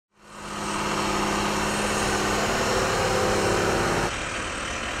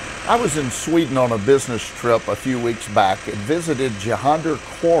I was in Sweden on a business trip a few weeks back and visited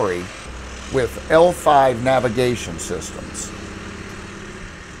Quarry with L5 navigation systems.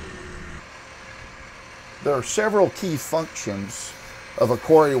 There are several key functions of a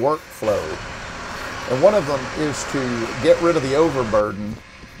quarry workflow, and one of them is to get rid of the overburden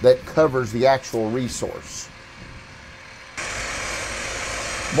that covers the actual resource.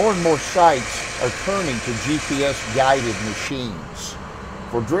 More and more sites are turning to GPS-guided machines.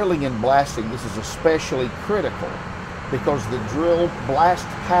 For drilling and blasting, this is especially critical because the drill blast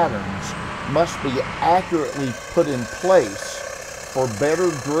patterns must be accurately put in place for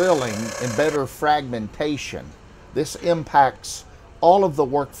better drilling and better fragmentation. This impacts all of the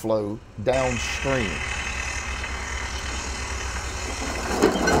workflow downstream.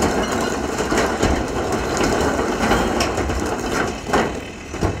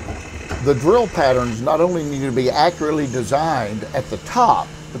 The drill patterns not only need to be accurately designed at the top,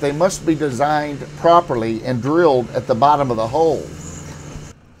 but they must be designed properly and drilled at the bottom of the hole.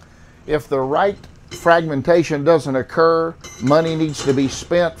 If the right fragmentation doesn't occur, money needs to be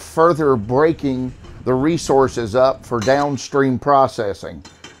spent further breaking the resources up for downstream processing.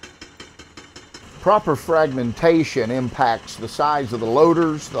 Proper fragmentation impacts the size of the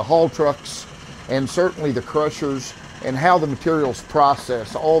loaders, the haul trucks, and certainly the crushers, and how the materials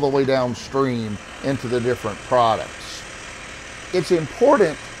process all the way downstream into the different products. It's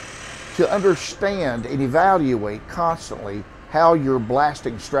important to understand and evaluate constantly how your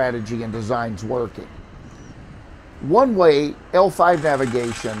blasting strategy and design's working. One way L5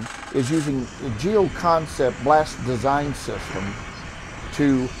 navigation is using the GeoConcept blast design system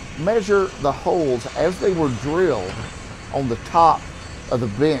to measure the holes as they were drilled on the top of the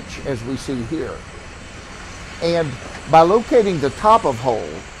bench as we see here. And by locating the top of hole,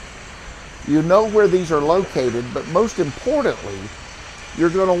 you know where these are located, but most importantly, you're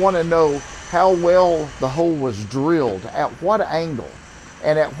going to want to know how well the hole was drilled, at what angle,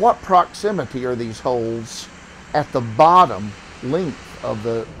 and at what proximity are these holes at the bottom length of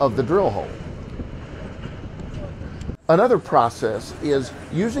the drill hole. Another process is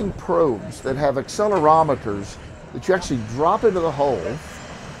using probes that have accelerometers that you actually drop into the hole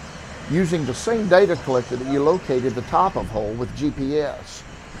using the same data collector that you located the top of hole with GPS.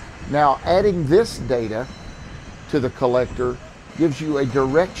 Now, adding this data to the collector gives you a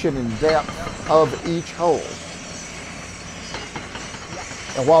direction and depth of each hole.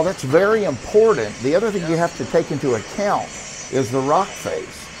 And while that's very important, the other thing you have to take into account is the rock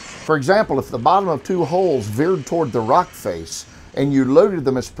face. For example, if the bottom of two holes veered toward the rock face and you loaded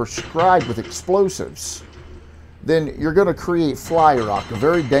them as prescribed with explosives, then you're going to create fly rock, a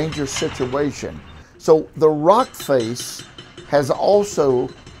very dangerous situation. So the rock face has also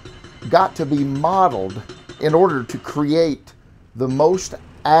got to be modeled in order to create the most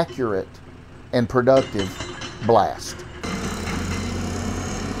accurate and productive blast.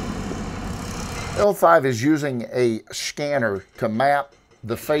 L5 is using a scanner to map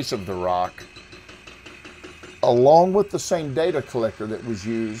the face of the rock along with the same data collector that was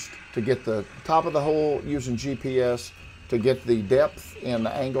used to get the top of the hole using GPS, to get the depth and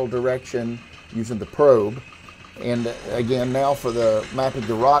angle direction using the probe, and again now for the mapping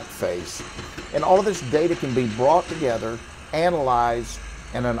the rock face. And all of this data can be brought together, analyzed,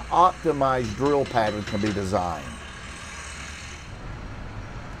 and an optimized drill pattern can be designed.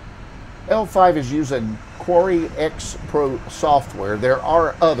 L5 is using Quarry X Pro software. There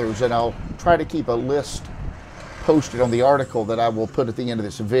are others, and I'll try to keep a list posted on the article that I will put at the end of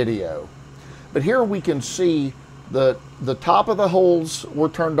this video. But here we can see the top of the holes were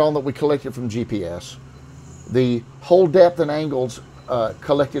turned on that we collected from GPS, the hole depth and angles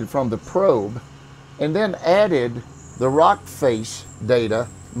collected from the probe, and then added the rock face data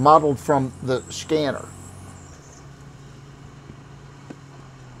modeled from the scanner.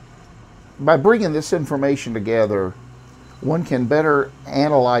 By bringing this information together, one can better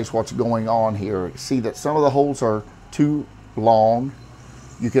analyze what's going on here. See that some of the holes are too long.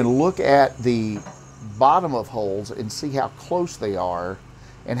 You can look at the bottom of holes and see how close they are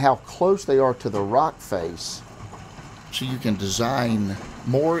and how close they are to the rock face. So you can design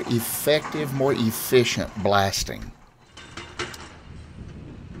more effective, more efficient blasting.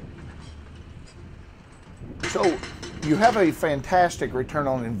 So you have a fantastic return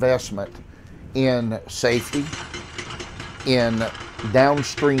on investment in safety, in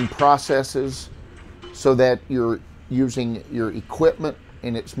downstream processes, so that you're using your equipment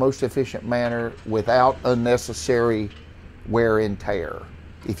in its most efficient manner without unnecessary wear and tear.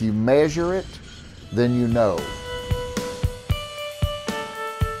 If you measure it, then you know.